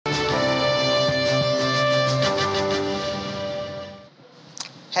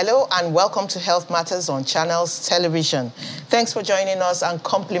Hello and welcome to Health Matters on Channels Television. Thanks for joining us and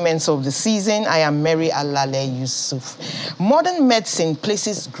compliments of the season. I am Mary Alale Yusuf. Modern medicine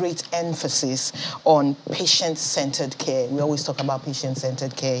places great emphasis on patient-centered care. We always talk about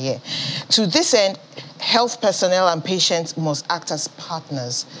patient-centered care here. To this end, health personnel and patients must act as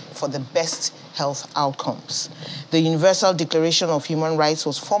partners for the best health outcomes. The Universal Declaration of Human Rights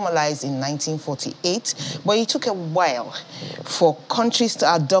was formalized in 1948, but it took a while for countries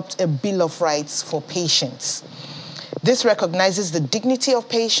to adopt a Bill of Rights for patients. This recognizes the dignity of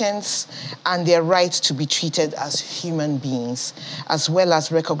patients and their right to be treated as human beings, as well as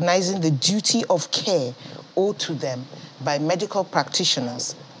recognizing the duty of care owed to them by medical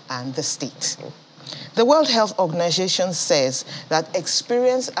practitioners and the state. The World Health Organization says that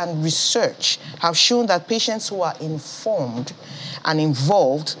experience and research have shown that patients who are informed and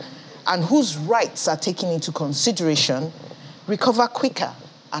involved and whose rights are taken into consideration recover quicker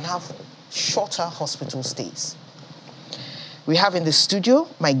and have shorter hospital stays. We have in the studio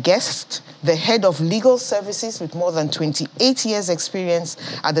my guest, the head of legal services with more than 28 years experience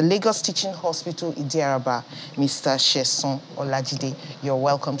at the Lagos Teaching Hospital, Idi-Araba, Mr. Sheson Olajide. You're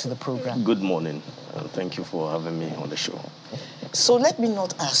welcome to the program. Good morning, and thank you for having me on the show. So let me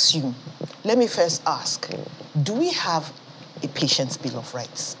not assume. Let me first ask, do we have a patient's Bill of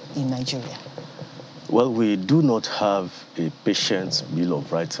Rights in Nigeria? Well, we do not have a patient's Bill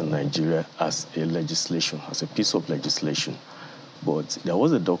of Rights in Nigeria as a legislation, as a piece of legislation. But there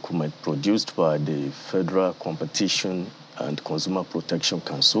was a document produced by the Federal Competition and Consumer Protection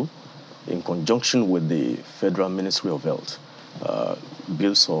Council in conjunction with the Federal Ministry of Health,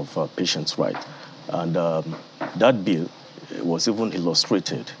 Bills of Patients' Rights. And that bill was even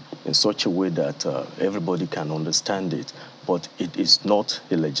illustrated in such a way that everybody can understand it, but it is not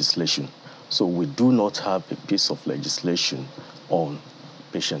a legislation. So we do not have a piece of legislation on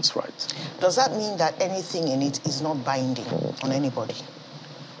patients' rights. Does that mean that anything in it is not binding on anybody?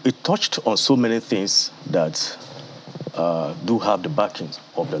 It touched on so many things that do have the backing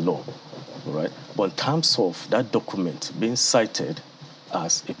of the law, right? But in terms of that document being cited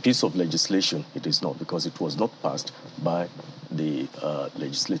as a piece of legislation, it is not, because it was not passed by the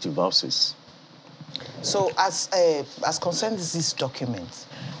legislative houses. So as concerns this document,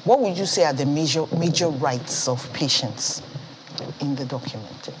 what would you say are the major rights of patients in the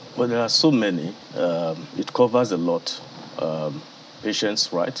document? Well, there are so many. It covers a lot.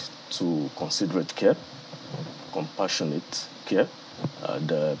 Patients' right to considerate care, compassionate care,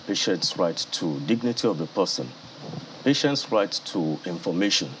 the patient's right to dignity of the person, patient's right to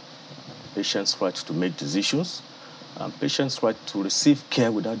information, patient's right to make decisions, and patient's right to receive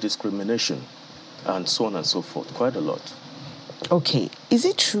care without discrimination, and so on and so forth. Quite a lot. Okay. Is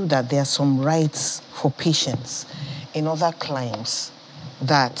it true that there are some rights for patients in other climes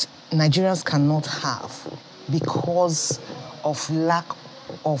that Nigerians cannot have because of lack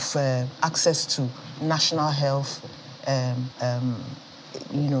of access to national health, the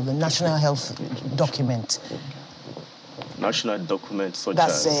national health document? National document such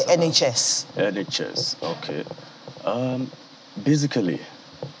as as... NHS. NHS, okay. Basically,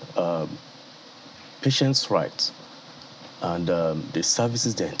 patients' rights and the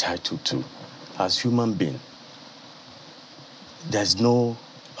services they're entitled to as human beings, there's no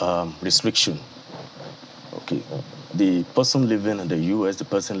restriction. Okay, the person living in the US, the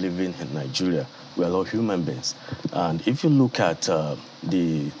person living in Nigeria, we are all human beings. And if you look at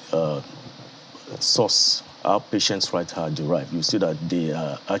the source, how patients' rights are derived, you see that they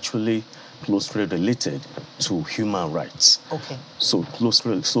are actually closely related to human rights. Okay. So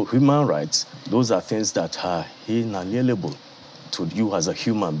human rights, those are things that are inalienable to you as a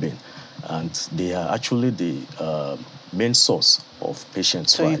human being, and they are actually the main source of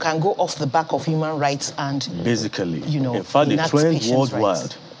patients' rights. So you can go off the back of human rights and basically, in fact, the trend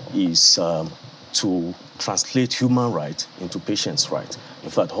worldwide is to translate human rights into patients' rights.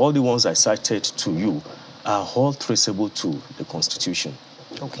 In fact, all the ones I cited to you are all traceable to the Constitution.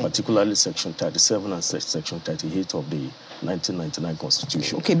 Okay. Particularly Section 37 and Section 38 of the 1999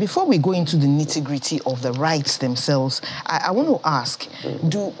 Constitution. Okay, before we go into the nitty-gritty of the rights themselves, I want to ask,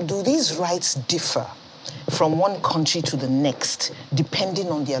 do these rights differ from one country to the next, depending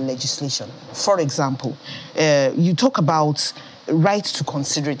on their legislation? For example, you talk about right to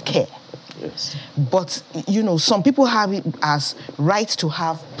considerate care. Yes. But, some people have it as right to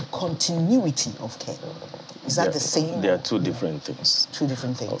have continuity of care. Is that the same? They are two different things. Two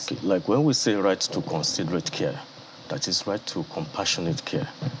different things. Okay, like when we say right to considerate care, that is right to compassionate care.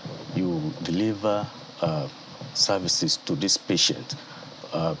 You deliver services to this patient,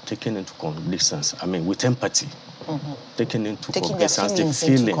 taken into cognizance, with empathy. taking into Taking their cognizance feelings the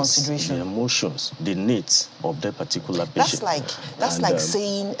into feelings, consideration. the emotions, the needs of that particular patient. That's like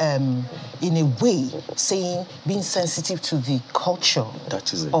saying, in a way, saying being sensitive to the culture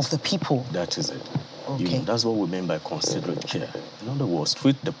that is it. of the people. That is it. Okay. That's what we mean by considerate care. In other words,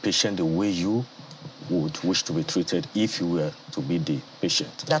 treat the patient the way you would wish to be treated if you were to be the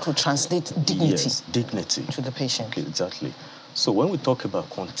patient. That would translate dignity. Yes, dignity. To the patient. Okay, exactly. So when we talk about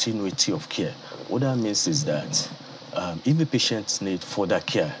continuity of care, what that means is that if the patient needs further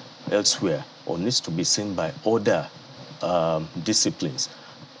care elsewhere or needs to be seen by other disciplines,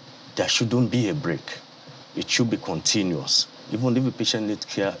 there shouldn't be a break. It should be continuous. Even if the patient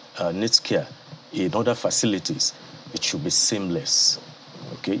needs care in other facilities, it should be seamless.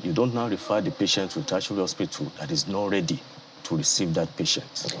 Okay, you don't now refer the patient to a tertiary hospital that is not ready to receive that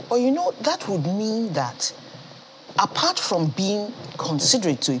patient. But that would mean that apart from being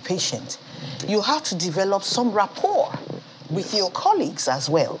considerate to a patient, you have to develop some rapport with your colleagues as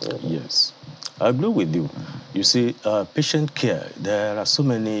well. Yes, I agree with you. You see, patient care, there are so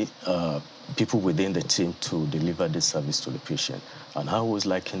many people within the team to deliver this service to the patient, and I always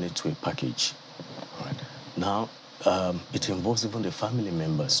liken it to a package. All right. Now, it involves even the family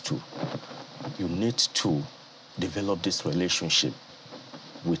members too. You need to develop this relationship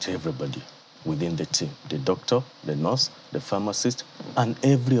with everybody within the team, the doctor, the nurse, the pharmacist, and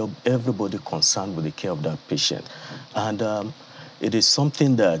everybody concerned with the care of that patient. And it is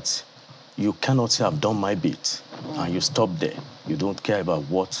something that you cannot say, I've done my bit, and you stop there. You don't care about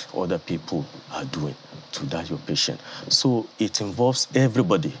what other people are doing to that your patient. So it involves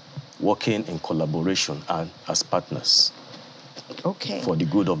everybody working in collaboration and as partners. Okay. For the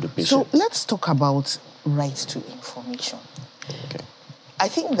good of the patient. So let's talk about right to information. Okay. I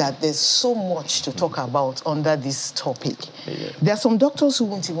think that there's so much to talk about under this topic. Yeah. There are some doctors who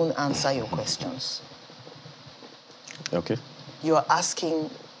won't even answer your questions. Okay. You're asking,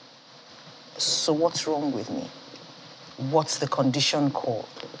 so what's wrong with me? What's the condition called?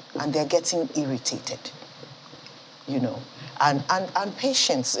 And they're getting irritated, And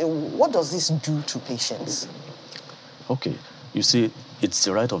patients, what does this do to patients? Okay. You see, it's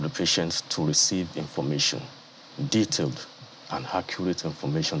the right of the patient to receive information, detailed and accurate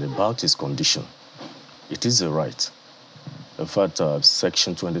information about his condition. It is a right. In fact,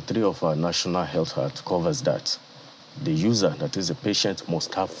 Section 23 of our National Health Act covers that. The user, that is the patient,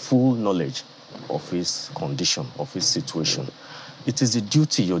 must have full knowledge of his condition, of his situation. It is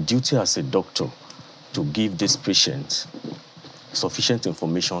your duty as a doctor to give this patient sufficient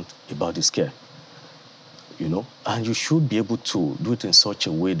information about his care. And you should be able to do it in such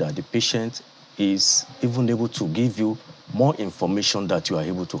a way that the patient is even able to give you more information that you are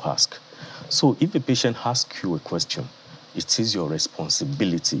able to ask. So if a patient asks you a question, it is your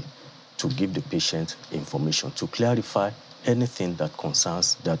responsibility to give the patient information, to clarify anything that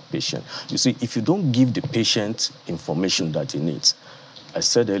concerns that patient. You see, if you don't give the patient information that he needs, I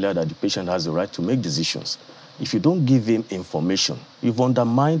said earlier that the patient has the right to make decisions. If you don't give him information, you've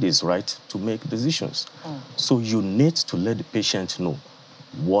undermined his right to make decisions. So you need to let the patient know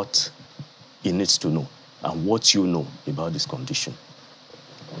what he needs to know and what you know about this condition.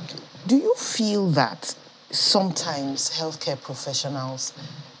 Do you feel that sometimes healthcare professionals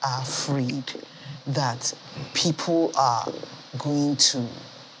are afraid that people are going to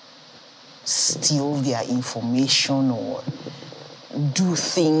steal their information or do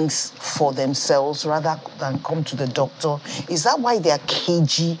things for themselves rather than come to the doctor? Is that why they are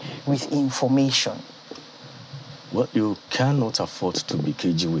cagey with information? Well, you cannot afford to be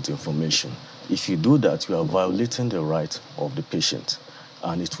cagey with information. If you do that, you are violating the right of the patient,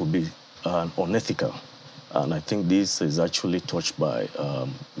 and it will be unethical. And I think this is actually touched by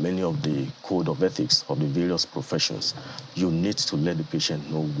many of the code of ethics of the various professions. You need to let the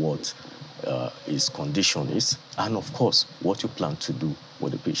patient know what his condition is, and of course, what you plan to do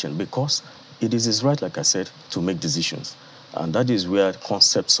with the patient, because it is his right, like I said, to make decisions. And that is where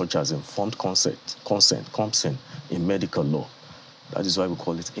concepts such as informed consent comes in medical law. That is why we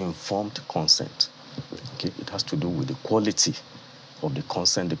call it informed consent. Okay? It has to do with the quality of the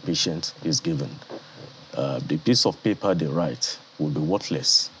consent the patient is given. The piece of paper they write will be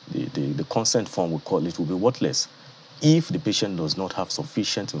worthless. The consent form, we call it, will be worthless if the patient does not have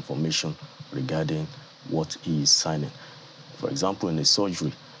sufficient information regarding what he is signing. For example, in a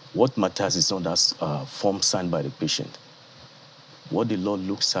surgery, what matters is not that form signed by the patient. What the law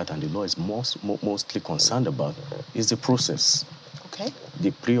looks at and the law is mostly concerned about is the process. Okay.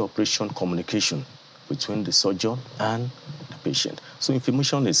 The pre-operation communication between the surgeon and the patient. So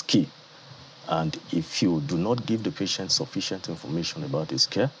information is key. And if you do not give the patient sufficient information about his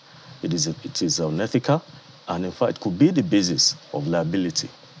care, it is unethical, And in fact, could be the basis of liability.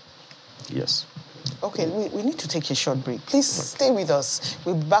 Yes. Okay, we need to take a short break. Please stay with us.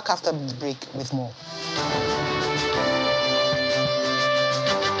 We'll be back after the break with more.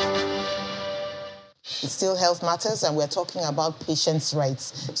 It's still Health Matters, and we're talking about patients'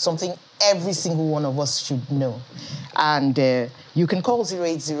 rights, something every single one of us should know. And you can call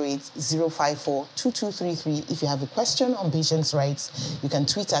 0808-054-2233 if you have a question on patients' rights. You can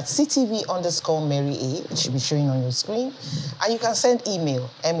tweet at CTV_Mary A, it should be showing on your screen. And you can send email,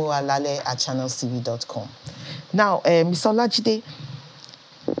 moalale@channelstv.com. Now, Mr. Olajide,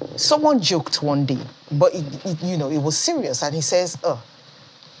 someone joked one day, but it was serious, and he says,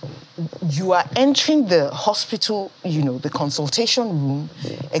 you are entering the hospital, the consultation room,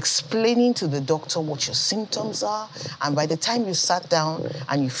 explaining to the doctor what your symptoms are, and by the time you sat down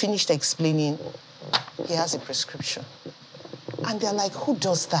and you finished explaining, he has a prescription. And they're like, who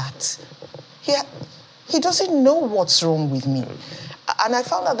does that? He doesn't know what's wrong with me. And I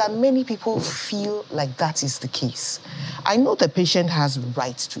found out that many people feel like that is the case. I know the patient has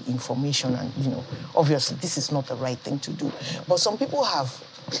rights to information, and, obviously this is not the right thing to do. But some people have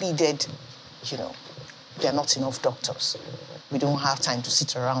pleaded, there are not enough doctors. We don't have time to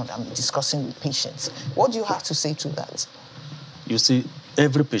sit around and be discussing with patients. What do you have to say to that? You see,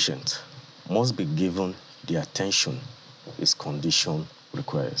 every patient must be given the attention his condition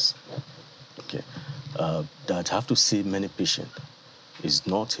requires. Okay, that have to see many patients is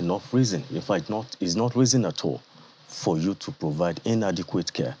not enough reason. In fact, is not reason at all for you to provide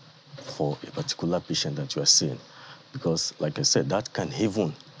inadequate care for a particular patient that you are seeing. Because, like I said, that can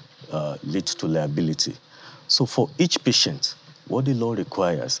even lead to liability. So for each patient, what the law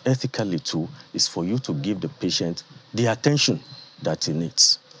requires ethically too is for you to give the patient the attention that he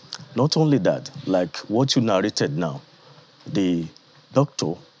needs. Not only that, like what you narrated now, the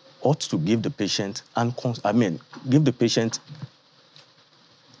doctor ought to give the patient, the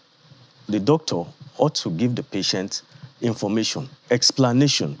doctor ought to give the patient information,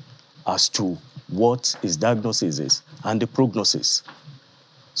 explanation as to what his diagnosis is and the prognosis.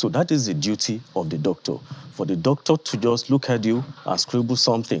 So that is the duty of the doctor. For the doctor to just look at you and scribble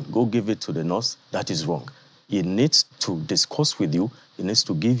something, go give it to the nurse, that is wrong. He needs to discuss with you, he needs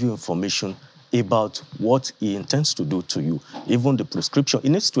to give you information about what he intends to do to you. Even the prescription, he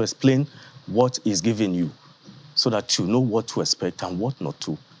needs to explain what he's giving you so that you know what to expect and what not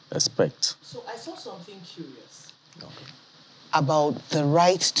to expect. So I saw something curious about the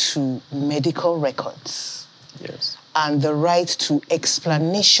right to medical records. Yes. And the right to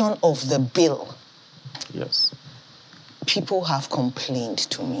explanation of the bill. Yes. People have complained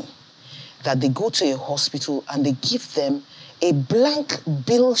to me that they go to a hospital and they give them a blank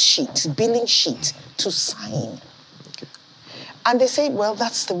billing sheet to sign. Okay. And they say, well,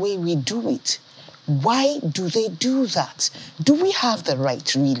 that's the way we do it. Why do they do that? Do we have the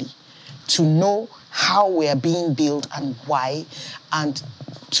right, really, to know how we are being billed and why, and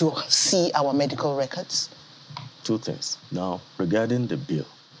to see our medical records? Two things. Now, regarding the bill,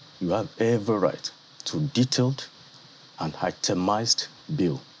 you have every right to detailed and itemized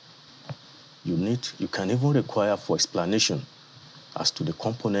bill. You can even require for explanation as to the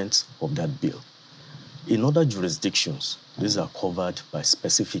components of that bill. In other jurisdictions, these are covered by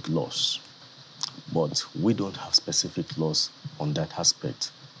specific laws, but we don't have specific laws on that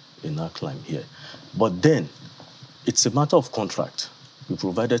aspect in our climate here. But then, it's a matter of contract. You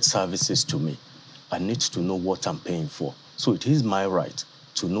provided services to me. I need to know what I'm paying for. So it is my right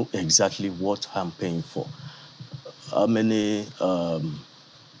to know exactly what I'm paying for. How many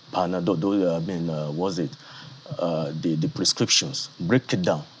Panadol, the prescriptions, break it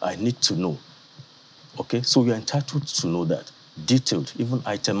down. I need to know. Okay, so you're entitled to know that, detailed, even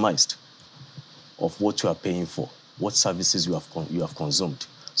itemized, of what you are paying for, what services you have consumed.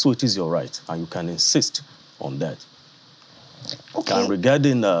 So it is your right, and you can insist on that. Okay. And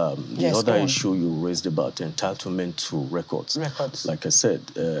regarding the other issue you raised about entitlement to records, like I said,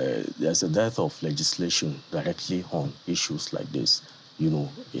 there's a dearth of legislation directly on issues like this,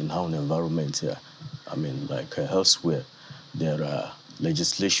 in our environment here. Like elsewhere, there are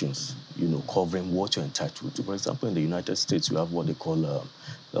legislations, covering what you're entitled to. For example, in the United States, you have what they call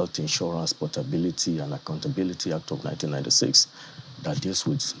Health Insurance Portability and Accountability Act of 1996 that deals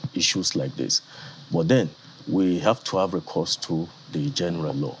with issues like this. But then, we have to have recourse to the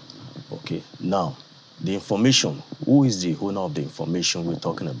general law. Okay, now, the information, who is the owner of the information we're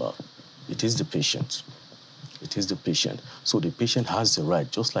talking about? It is the patient. It is the patient. So the patient has the right,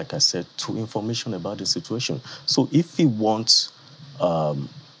 just like I said, to information about the situation. So if he wants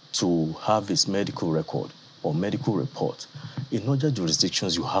to have his medical record or medical report, in other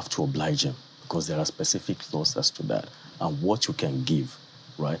jurisdictions, you have to oblige him, because there are specific laws as to that and what you can give,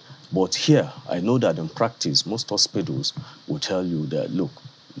 right? But here, I know that in practice, most hospitals will tell you that, look,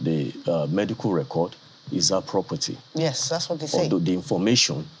 the medical record is our property. Yes, that's what they say. Although the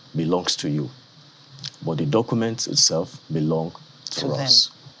information belongs to you, but the documents itself belong to us.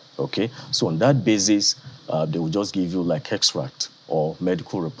 them. Okay, so on that basis, they will just give you like extract or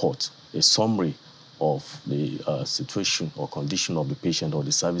medical report, a summary of the situation or condition of the patient or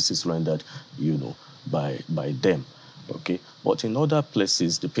the services rendered, by them. Okay, but in other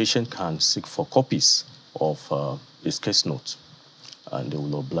places, the patient can seek for copies of his case note, and they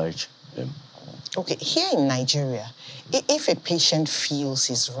will oblige him. Okay, here in Nigeria, if a patient feels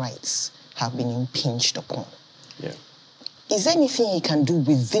his rights have been impinged upon, yeah, is there anything he can do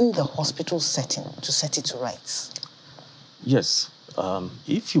within the hospital setting to set it to rights? Yes.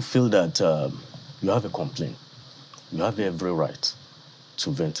 If you feel that you have a complaint, you have every right to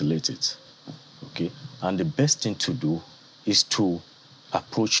ventilate it. Okay? And the best thing to do is to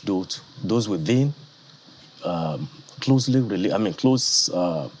approach those within those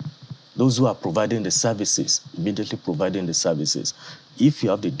who are providing the services, immediately providing the services. If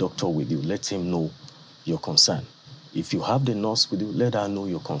you have the doctor with you, let him know your concern. If you have the nurse with you, let her know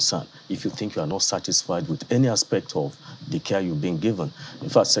your concern. If you think you are not satisfied with any aspect of the care you've been given. In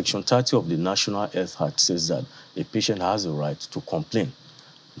fact, Section 30 of the National Health Act says that a patient has a right to complain,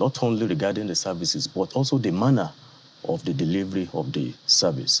 not only regarding the services, but also the manner of the delivery of the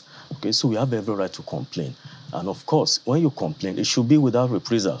service. Okay, so we have every right to complain. And of course, when you complain, it should be without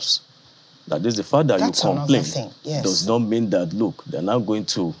reprisals. That is, the fact that That's you complain thing. Yes. does not mean that, look, they're now going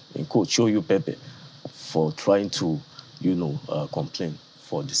to, in quote, show you Pepe for trying to, complain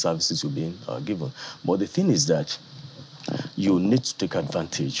for the services you're being given. But the thing is that you need to take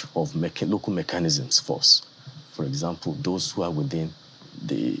advantage of local mechanisms first. For example, those who are within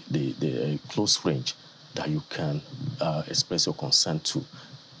the close range that you can express your concern to.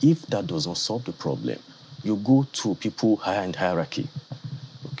 If that doesn't solve the problem, you go to people higher in hierarchy.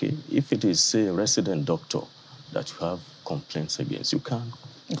 Okay, if it is, say, a resident doctor that you have complaints against, you can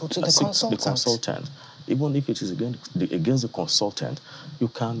go to the consultant. Even if it is against the consultant, you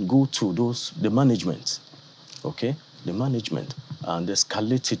can go to the management. Okay, the management, and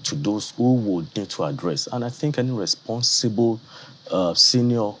escalate it to those who would need to address. And I think any responsible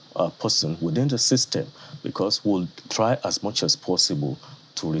senior person within the system, because we'll try as much as possible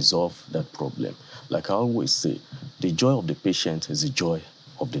to resolve that problem. Like I always say, the joy of the patient is the joy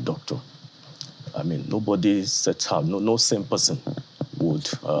of the doctor. I mean, nobody sets out, no sane person would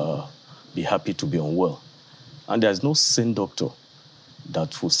be happy to be unwell. And there's no sane doctor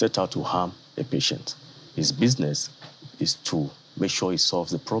that will set out to harm a patient. His business is to make sure he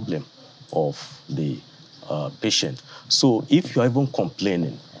solves the problem of the patient. So if you are even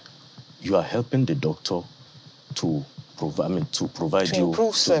complaining, you are helping the doctor to provide you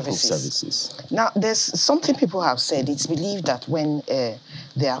improve services. Now, there's something people have said. It's believed that when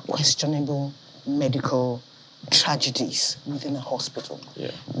there are questionable medical tragedies within a hospital,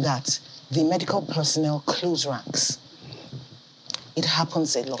 that the medical personnel close ranks. It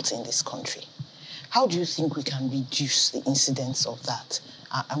happens a lot in this country. How do you think we can reduce the incidence of that?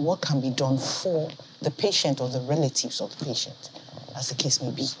 And what can be done for the patient or the relatives of the patient, as the case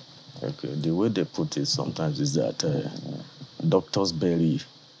may be? Okay, the way they put it sometimes is that doctors bury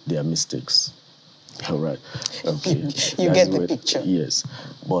their mistakes. All right. Okay. You get the picture. Yes.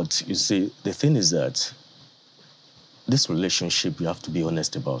 But you see, the thing is that this relationship, you have to be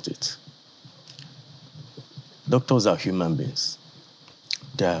honest about it. Doctors are human beings.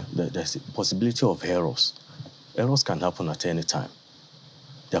 There's a possibility of errors. Errors can happen at any time.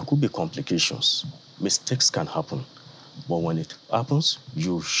 There could be complications. Mistakes can happen. But when it happens,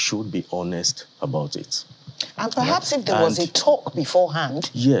 you should be honest about it. And perhaps if there was a talk beforehand,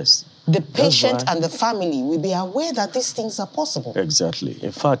 yes, the patient and the family will be aware that these things are possible. Exactly.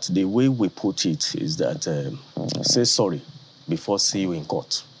 In fact, the way we put it is that say sorry before see you in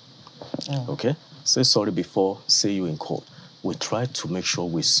court. Okay? Say sorry before see you in court. We try to make sure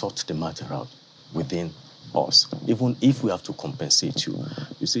we sort the matter out within us, even if we have to compensate you.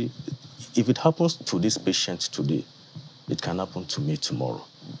 You see, if it happens to this patient today, it can happen to me tomorrow.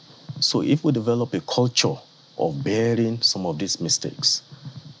 So if we develop a culture of bearing some of these mistakes,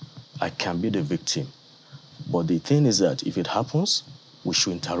 I can be the victim. But the thing is that if it happens, we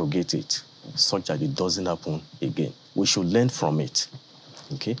should interrogate it such that it doesn't happen again. We should learn from it,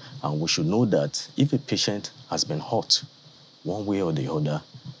 okay? And we should know that if a patient has been hurt one way or the other,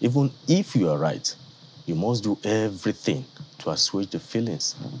 even if you are right, you must do everything to assuage the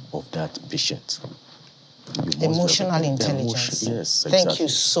feelings of that patient. Emotional intelligence. Yes, exactly. Thank you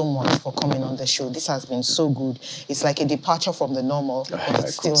so much for coming on the show. This has been so good. It's like a departure from the normal, but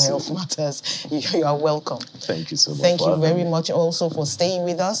it still health matters. You are welcome. Thank you so much. Thank you very much also for staying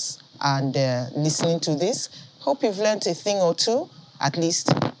with us and listening to this. Hope you've learned a thing or two. At least,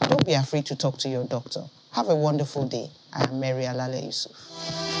 don't be afraid to talk to your doctor. Have a wonderful day. I am Mary Alale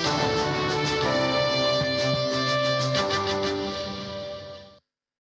Yusuf.